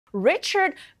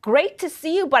Richard, great to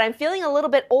see you, but I'm feeling a little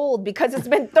bit old because it's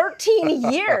been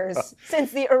 13 years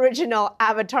since the original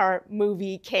Avatar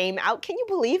movie came out. Can you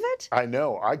believe it? I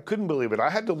know. I couldn't believe it. I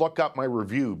had to look up my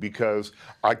review because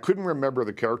I couldn't remember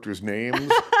the characters'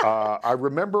 names. I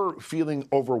remember feeling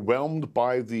overwhelmed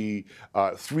by the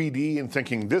 3D and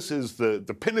thinking this is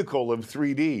the pinnacle of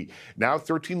 3D. Now,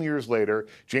 13 years later,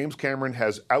 James Cameron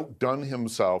has outdone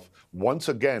himself once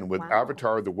again with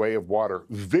Avatar: The Way of Water.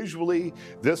 Visually,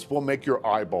 this will make your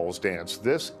eyeballs dance.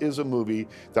 This is a movie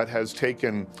that has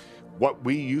taken what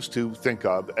we used to think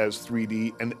of as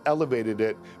 3D and elevated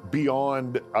it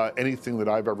beyond anything that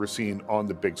I've ever seen on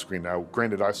the big screen. Now,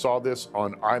 granted, I saw this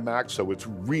on IMAX, so it's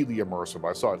really immersive.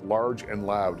 I saw it large and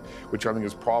loud, which I think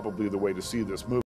is probably the way to see this movie.